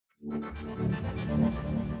Hey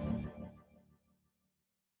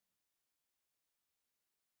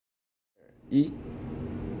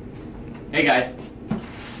guys,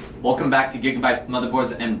 welcome back to Gigabyte's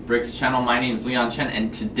Motherboards and Bricks channel. My name is Leon Chen,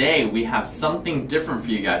 and today we have something different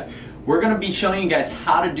for you guys. We're going to be showing you guys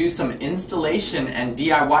how to do some installation and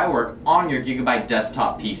DIY work on your Gigabyte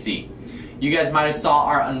desktop PC. You guys might have saw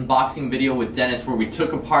our unboxing video with Dennis where we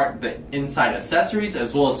took apart the inside accessories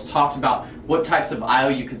as well as talked about what types of I/O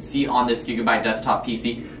you could see on this Gigabyte desktop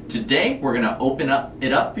PC. Today we're going to open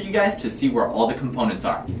it up for you guys to see where all the components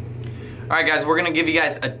are. Alright guys, we're going to give you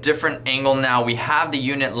guys a different angle now. We have the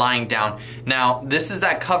unit lying down. Now this is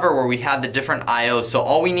that cover where we have the different I/Os, so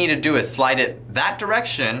all we need to do is slide it that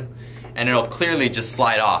direction and it'll clearly just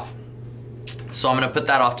slide off. So I'm going to put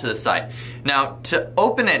that off to the side. Now to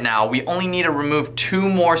open it now, we only need to remove 2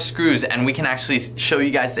 more screws and we can actually show you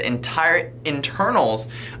guys the entire internals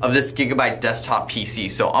of this Gigabyte desktop PC.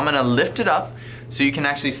 So I'm going to lift it up so you can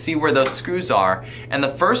actually see where those screws are. And the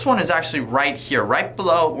first one is actually right here, right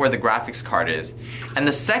below where the graphics card is. And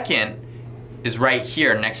the second is right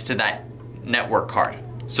here next to that network card.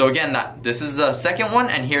 So again, this is the second one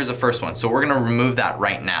and here's the first one. So we're going to remove that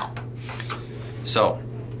right now. So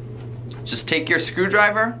just take your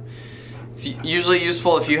screwdriver. It's usually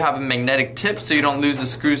useful if you have a magnetic tip so you don't lose the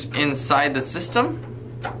screws inside the system.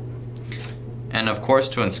 And of course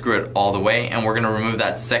to unscrew it all the way, and we're going to remove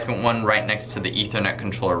that second one right next to the Ethernet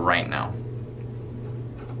controller right now.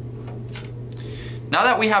 Now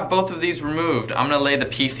that we have both of these removed, I'm going to lay the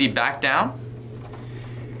PC back down.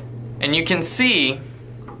 And you can see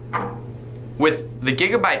with the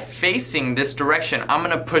Gigabyte facing this direction, I'm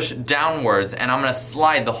going to push downwards and I'm going to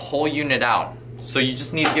slide the whole unit out. So you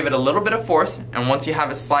just need to give it a little bit of force, and once you have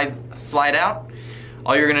it slide out,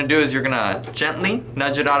 all you're going to do is you're going to gently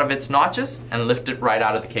nudge it out of its notches and lift it right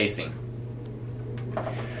out of the casing.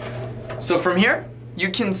 So from here, you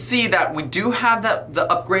can see that we do have the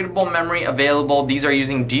upgradable memory available. These are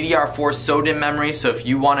using DDR4 SODIMM memory, so if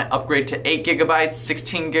you want to upgrade to 8 gigabytes,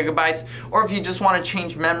 16 gigabytes, or if you just want to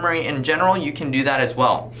change memory in general, you can do that as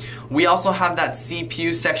well. We also have that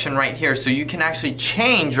CPU section right here, so you can actually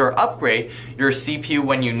change or upgrade your CPU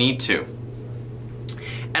when you need to.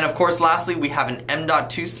 And of course, lastly, we have an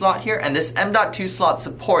M.2 slot here, and this M.2 slot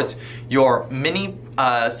supports your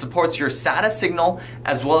supports your SATA signal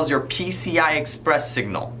as well as your PCI Express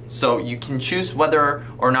signal. So you can choose whether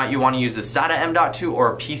or not you want to use a SATA M.2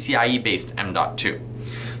 or a PCIe based M.2.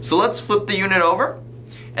 So let's flip the unit over,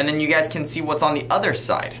 and then you guys can see what's on the other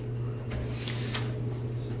side.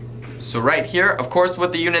 So right here, of course,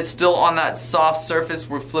 with the unit still on that soft surface,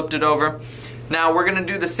 we flipped it over. Now we're going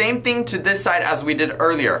to do the same thing to this side as we did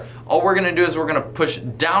earlier. All we're going to do is we're going to push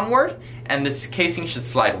downward and this casing should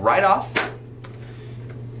slide right off.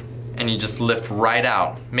 And you just lift right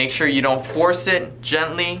out. Make sure you don't force it,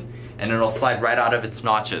 gently, and it'll slide right out of its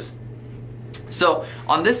notches. So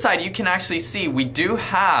on this side you can actually see we do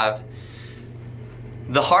have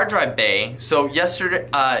the hard drive bay. So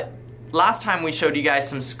last time we showed you guys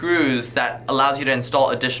some screws that allows you to install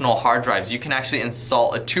additional hard drives. You can actually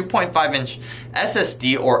install a 2.5 inch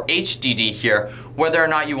SSD or HDD here, whether or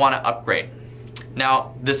not you want to upgrade.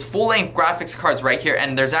 Now this full length graphics card's right here,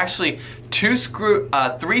 and there's actually 3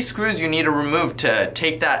 screws you need to remove to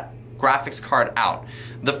take that graphics card out.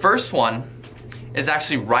 The first one is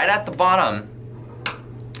actually right at the bottom,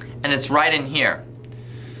 and it's right in here.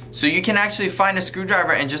 So you can actually find a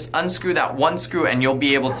screwdriver and just unscrew that one screw and you'll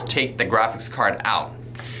be able to take the graphics card out.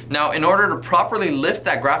 Now in order to properly lift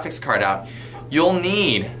that graphics card out, you'll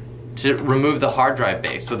need to remove the hard drive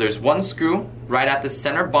base. So there's one screw right at the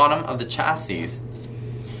center bottom of the chassis,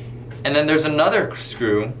 and then there's another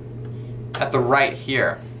screw at the right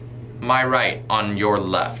here, my right on your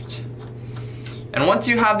left. And once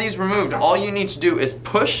you have these removed, all you need to do is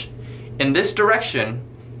push in this direction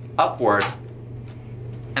upward,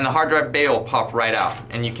 and the hard drive bay will pop right out,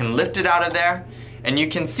 and you can lift it out of there, and you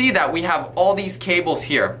can see that we have all these cables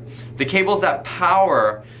here, the cables that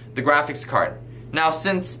power the graphics card. Now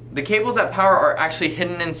since the cables that power are actually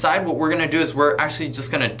hidden inside, what we're going to do is we're actually just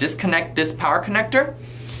going to disconnect this power connector,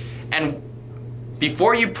 and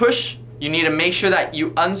before you push, you need to make sure that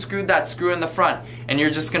you unscrewed that screw in the front, and you're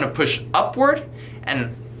just going to push upward,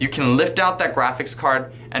 and you can lift out that graphics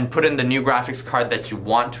card and put in the new graphics card that you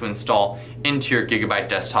want to install into your Gigabyte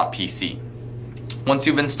desktop PC. Once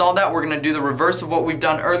you've installed that, we're going to do the reverse of what we've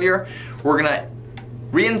done earlier. We're going to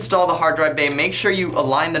reinstall the hard drive bay. Make sure you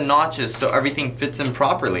align the notches so everything fits in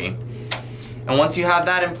properly. And once you have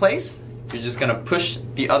that in place, you're just going to push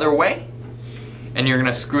the other way and you're going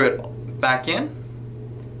to screw it back in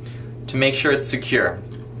to make sure it's secure.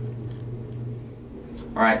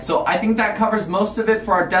 Alright, so I think that covers most of it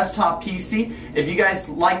for our desktop PC. If you guys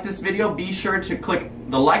like this video, be sure to click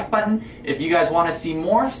the like button. If you guys want to see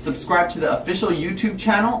more, subscribe to the official YouTube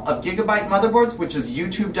channel of Gigabyte Motherboards, which is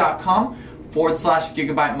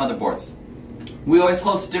youtube.com/Gigabyte Motherboards. We always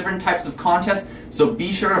host different types of contests, so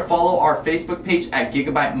be sure to follow our Facebook page at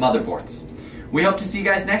Gigabyte Motherboards. We hope to see you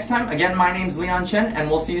guys next time. Again, my name's Leon Chen, and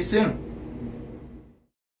we'll see you soon.